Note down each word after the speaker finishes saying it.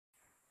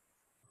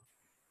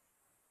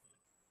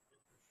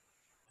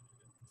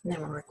And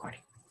then we're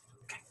recording.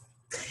 Okay.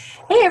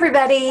 Hey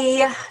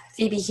everybody,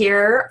 Phoebe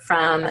here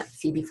from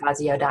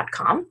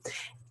phoebefazio.com,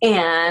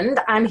 and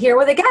I'm here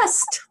with a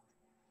guest.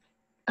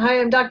 Hi,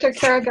 I'm Dr.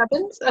 Cara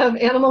Gubbins of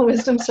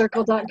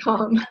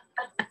animalwisdomcircle.com.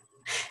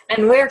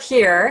 And we're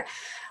here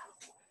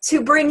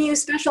to bring you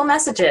special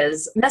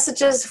messages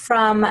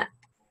from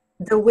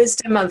the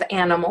wisdom of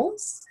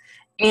animals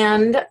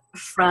and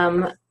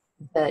from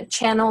the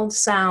channeled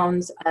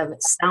sounds of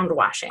sound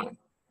washing.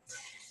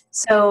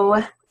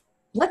 So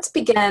let's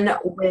begin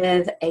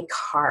with a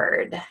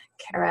card.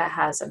 Cara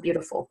has a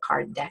beautiful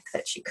card deck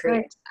that she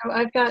created. Right, so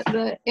I've got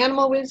the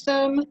Animal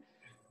Wisdom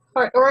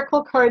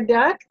Oracle card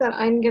deck that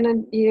I'm going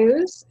to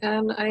use,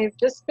 and I've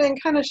just been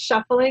kind of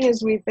shuffling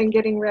as we've been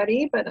getting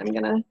ready, but I'm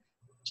going to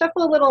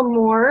shuffle a little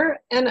more.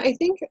 And I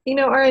think,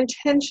 our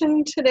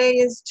intention today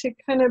is to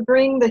kind of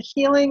bring the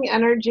healing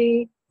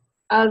energy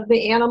of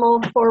the animal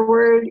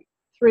forward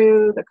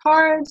through the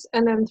cards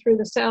and then through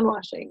the sound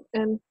washing.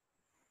 And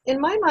in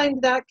my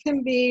mind, that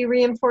can be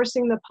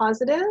reinforcing the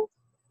positive,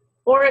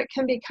 or it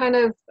can be kind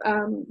of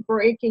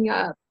breaking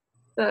up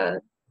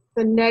the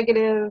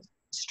negative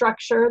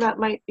structure that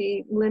might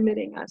be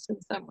limiting us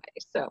in some way.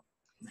 So,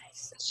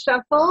 Nice.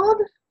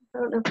 Shuffled. I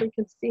don't know if we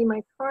can see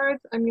my cards.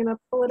 I'm going to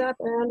pull it up,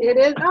 and it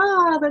is,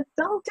 the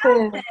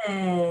dolphin.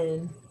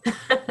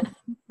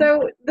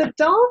 So the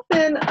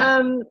dolphin,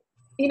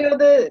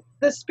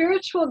 the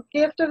spiritual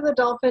gift of the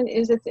dolphin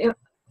is its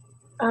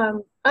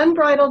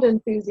unbridled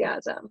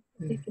enthusiasm.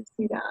 You can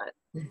see that.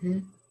 Mm-hmm.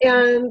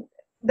 And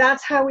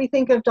that's how we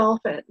think of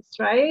dolphins,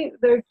 right?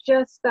 They're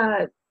just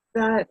that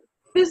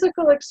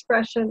physical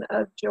expression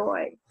of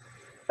joy.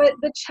 But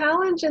the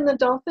challenge in the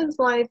dolphin's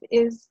life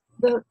is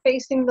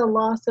facing the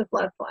loss of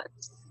loved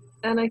ones.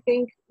 And I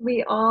think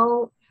we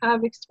all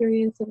have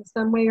experience in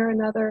some way or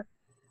another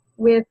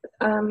with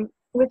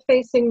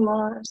facing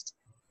loss.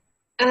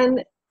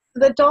 And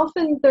the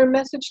dolphin, their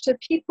message to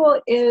people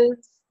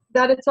is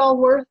that it's all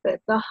worth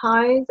it. The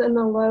highs and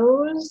the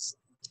lows,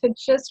 to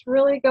just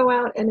really go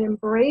out and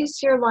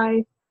embrace your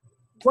life,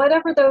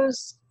 whatever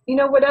those,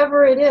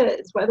 whatever it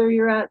is, whether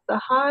you're at the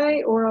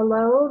high or a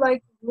low,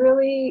 like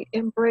really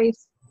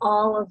embrace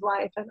all of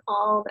life and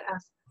all the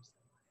aspects.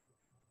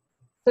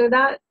 So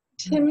that,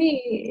 to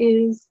me,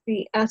 is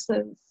the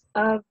essence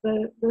of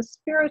the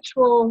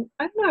spiritual,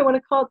 I don't know, I want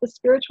to call it the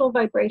spiritual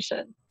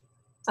vibration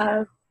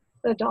of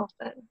the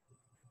dolphin.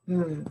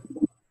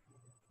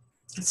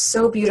 It's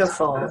so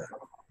beautiful.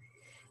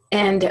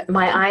 And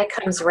my eye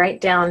comes right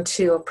down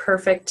to a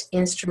perfect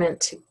instrument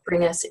to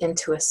bring us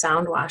into a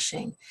sound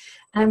washing.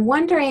 And I'm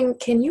wondering,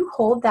 can you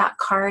hold that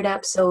card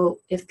up so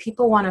if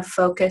people want to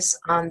focus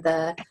on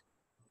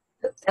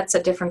that's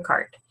a different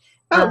card.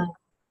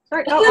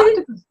 Sorry.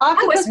 Octopus.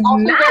 That was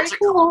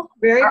magical.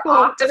 Very cool.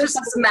 Octopus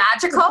is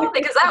magical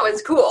because that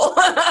was cool.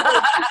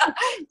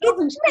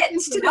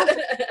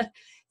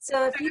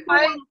 So if you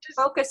want to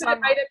focus on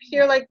right up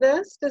here like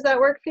this, does that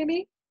work,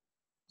 Phoebe?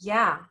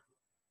 Yeah,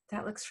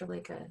 that looks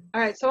really good.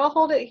 All right, so I'll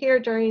hold it here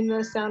during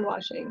the sound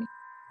washing. And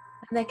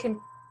they can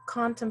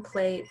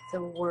contemplate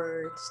the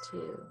words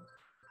too.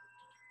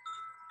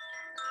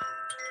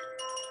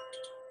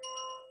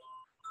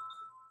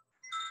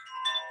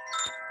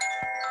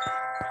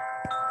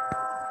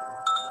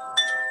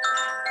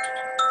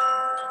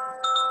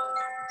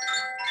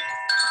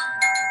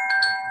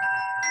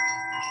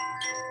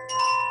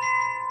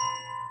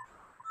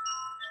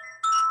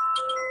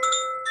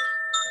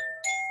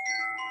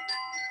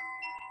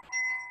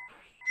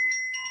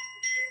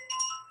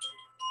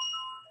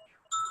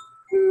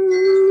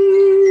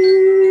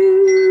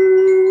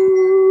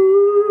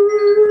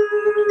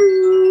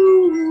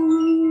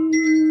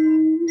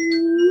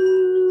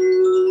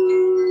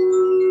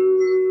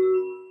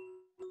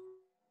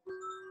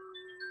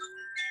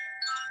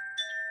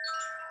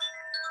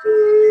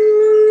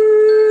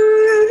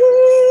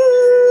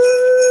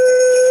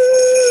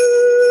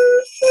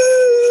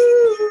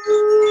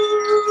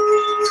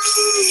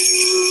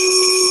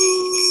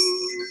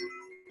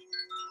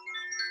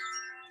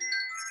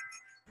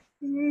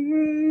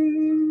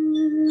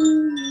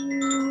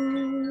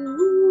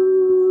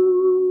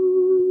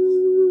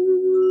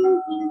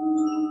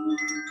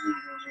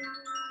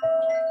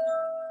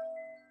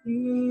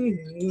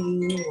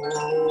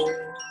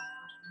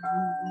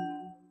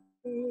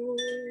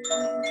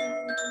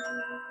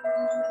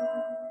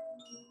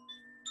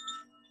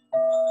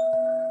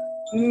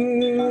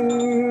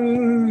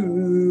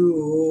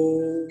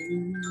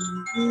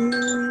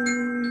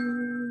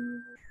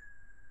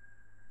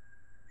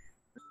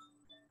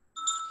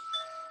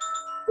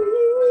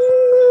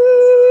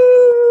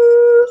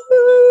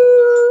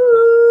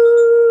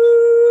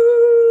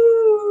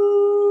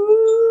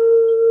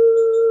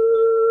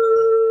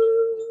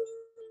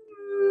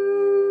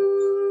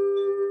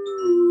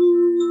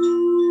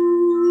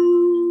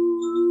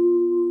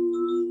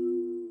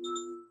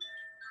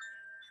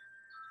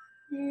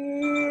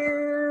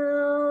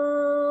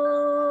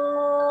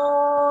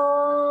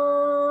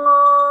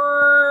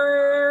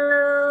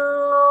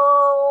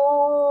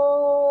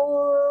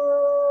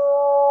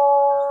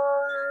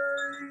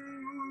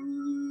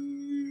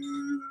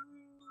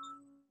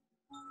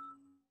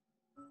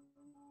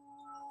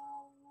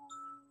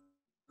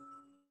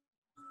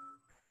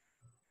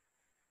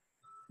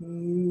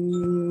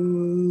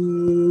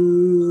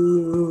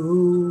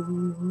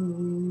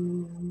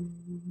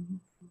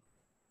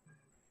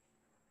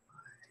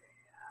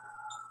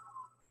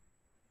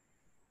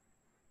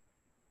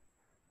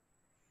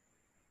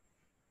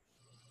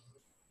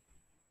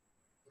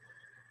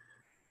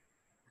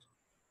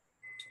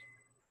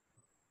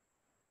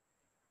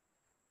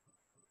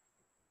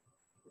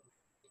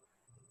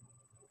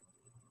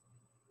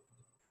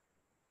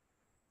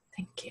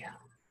 Thank you.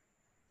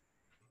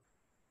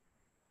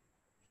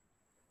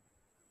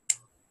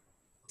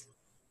 Is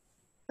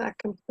that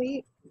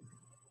complete?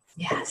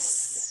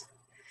 Yes.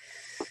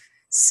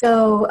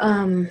 So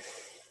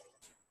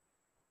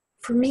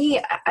for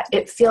me,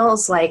 it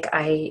feels like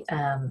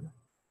the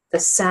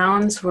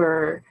sounds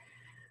were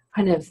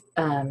kind of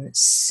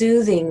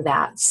soothing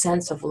that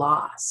sense of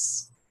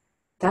loss.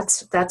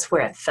 That's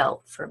where it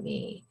felt for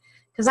me.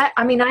 Because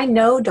I mean, I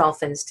know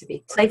dolphins to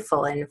be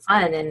playful and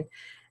fun. And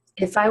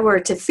if I were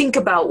to think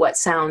about what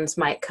sounds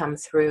might come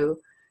through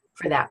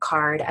for that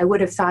card, I would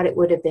have thought it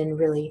would have been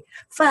really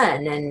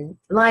fun and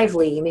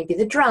lively. Maybe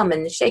the drum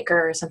and the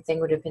shaker or something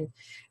would have been,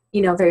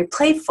 very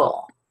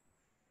playful.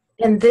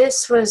 And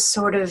this was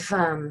sort of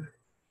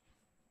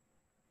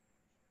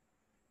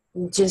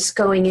just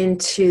going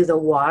into the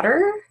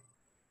water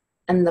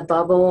and the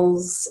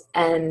bubbles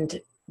and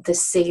the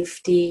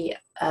safety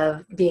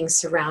of being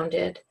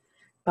surrounded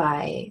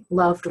by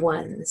loved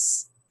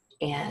ones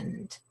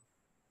and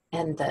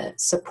the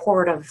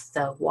support of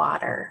the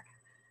water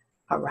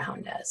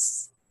around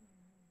us.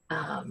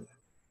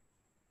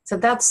 So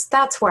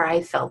that's where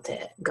I felt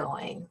it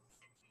going.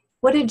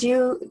 What did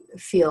you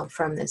feel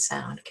from the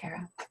sound,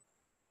 Cara?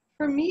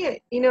 For me,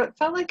 it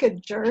felt like a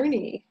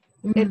journey.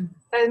 Mm.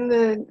 And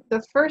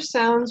the first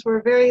sounds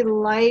were very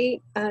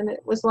light, and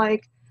it was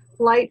like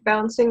light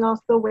bouncing off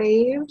the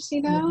waves,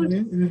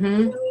 Mm-hmm,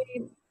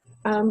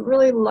 mm-hmm.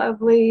 Really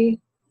lovely,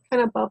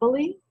 kind of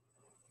bubbly.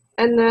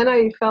 And then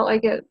I felt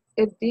like it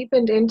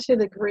deepened into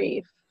the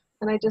grief,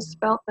 and I just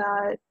felt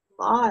that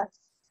loss.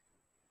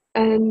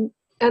 And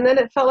then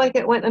it felt like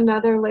it went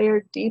another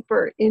layer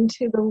deeper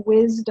into the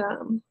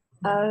wisdom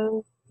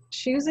of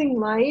choosing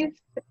life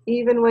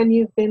even when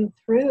you've been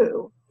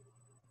through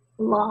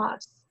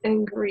loss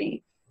and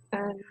grief,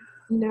 and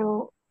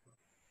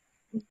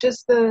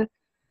just the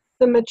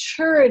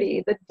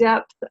maturity, the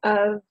depth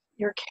of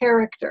your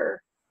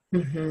character,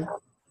 Mm-hmm.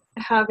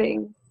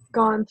 having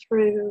gone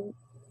through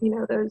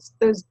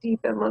those deep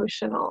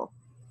emotional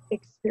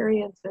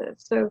experiences.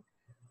 So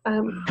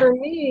for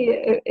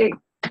me,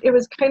 it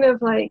was kind of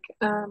like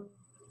felt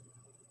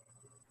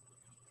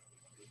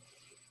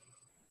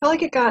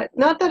like it got,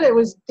 not that it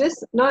was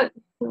I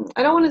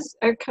don't want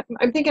to,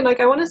 I'm thinking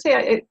like I want to say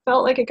it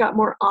felt like it got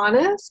more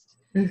honest.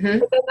 Mm-hmm.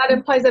 But then that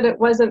implies that it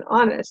wasn't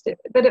honest.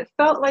 But it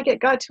felt like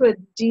it got to a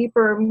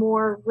deeper,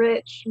 more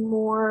rich,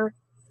 more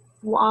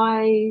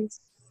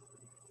wise,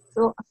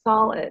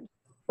 solid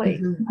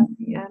place Mm-hmm. at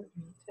the end.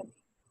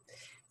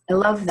 I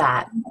love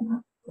that.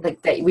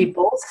 Like that we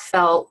both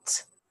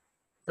felt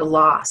the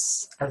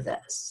loss of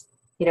this.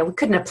 We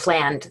couldn't have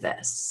planned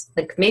this.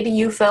 Like maybe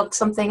you felt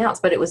something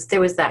else, but there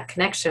was that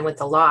connection with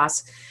the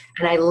loss.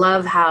 And I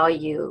love how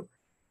you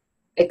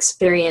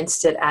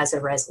experienced it as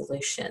a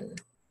resolution.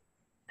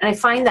 And I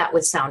find that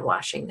with sound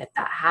washing that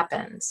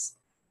happens.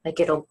 Like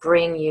it'll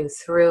bring you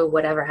through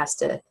whatever has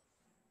to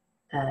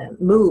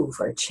move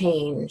or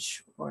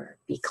change or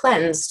be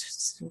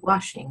cleansed,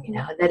 washing,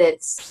 that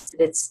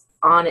it's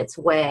on its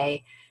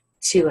way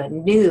to a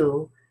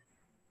new,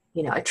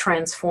 a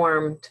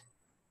transformed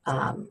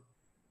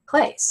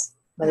place,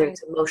 whether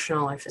it's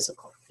emotional or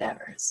physical,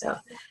 whatever. So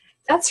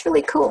that's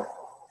really cool.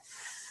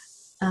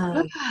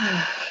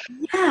 Yeah.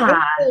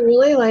 I feel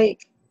really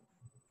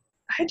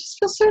I just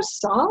feel so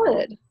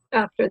solid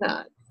after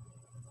that.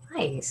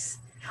 Nice.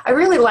 I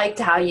really liked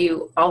how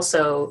you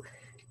also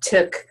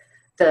took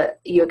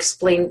you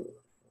explained,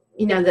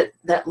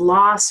 that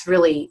loss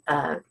really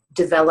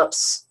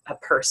develops a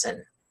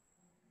person.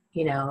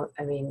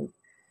 I mean,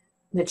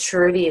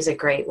 maturity is a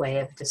great way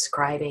of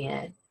describing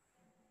it.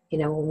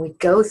 When we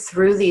go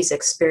through these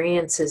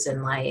experiences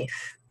in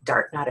life,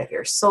 dark night of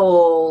your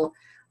soul,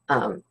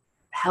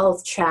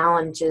 health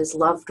challenges,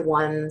 loved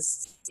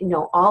ones,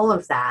 all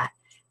of that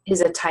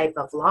is a type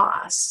of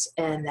loss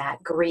and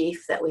that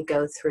grief that we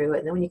go through.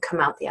 And then when you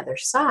come out the other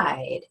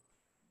side,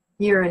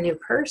 you're a new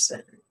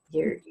person.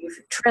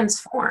 You've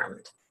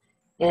transformed.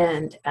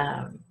 And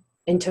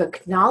to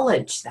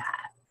acknowledge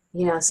that,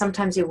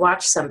 sometimes you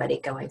watch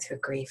somebody going through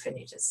grief and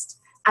you just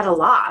at a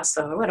loss.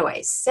 So what do I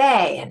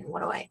say? And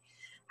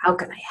how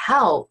can I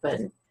help?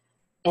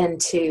 And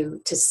to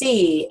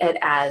see it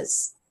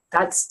as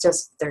that's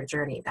just their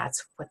journey.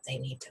 That's what they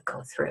need to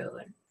go through.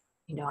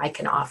 And, I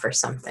can offer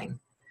something.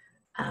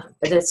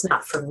 But it's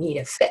not for me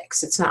to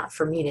fix. It's not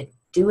for me to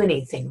do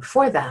anything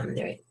for them.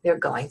 They're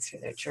going through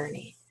their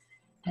journey.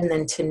 And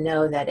then to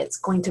know that it's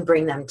going to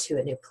bring them to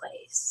a new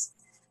place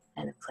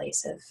and a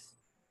place of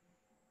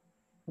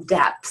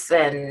depth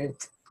and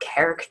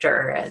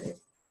character and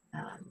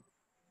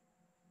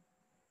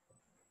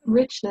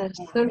richness.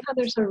 Somehow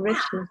there's a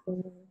richness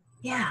in there.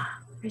 Yeah,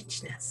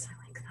 richness. I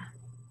like that.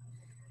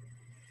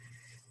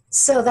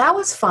 So that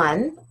was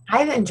fun.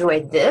 I've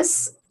enjoyed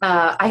this.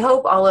 I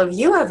hope all of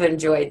you have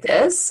enjoyed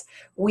this.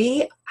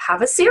 We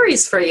have a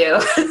series for you.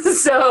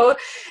 So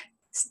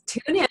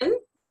tune in.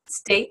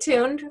 Stay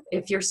tuned.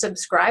 If you're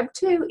subscribed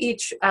to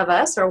each of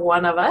us or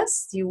one of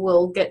us, you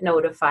will get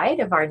notified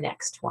of our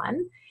next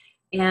one.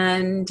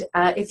 And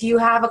if you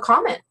have a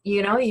comment,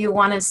 you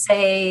want to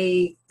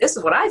say, this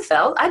is what I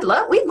felt,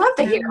 we'd love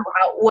to hear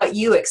about what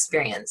you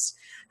experienced.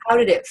 How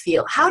did it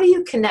feel? How do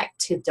you connect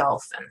to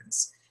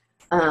dolphins?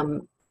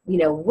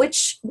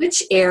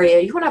 Which area,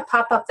 you want to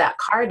pop up that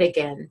card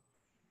again,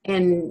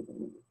 and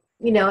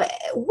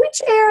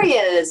which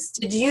areas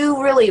did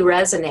you really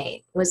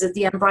resonate? Was it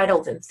the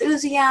unbridled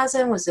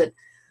enthusiasm? Was it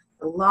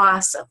the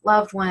loss of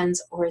loved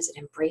ones? Or is it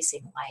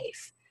embracing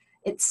life?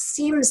 It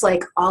seems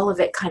like all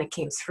of it kind of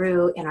came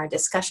through in our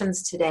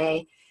discussions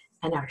today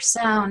and our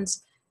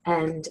sounds,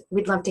 and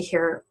we'd love to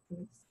hear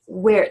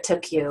where it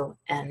took you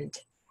and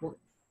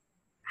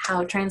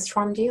how it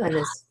transformed you in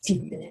this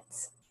few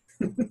minutes.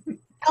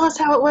 Tell us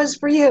how it was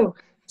for you.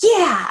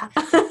 Yeah.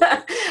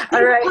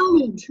 All right.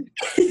 Comment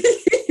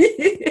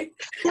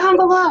down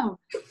below.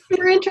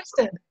 We're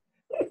interested.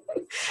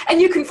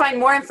 And you can find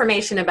more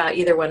information about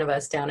either one of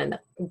us down in the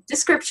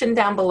description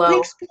down below.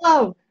 Links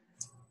below.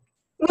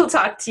 We'll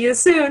talk to you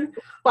soon.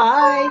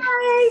 Bye.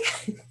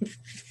 Bye.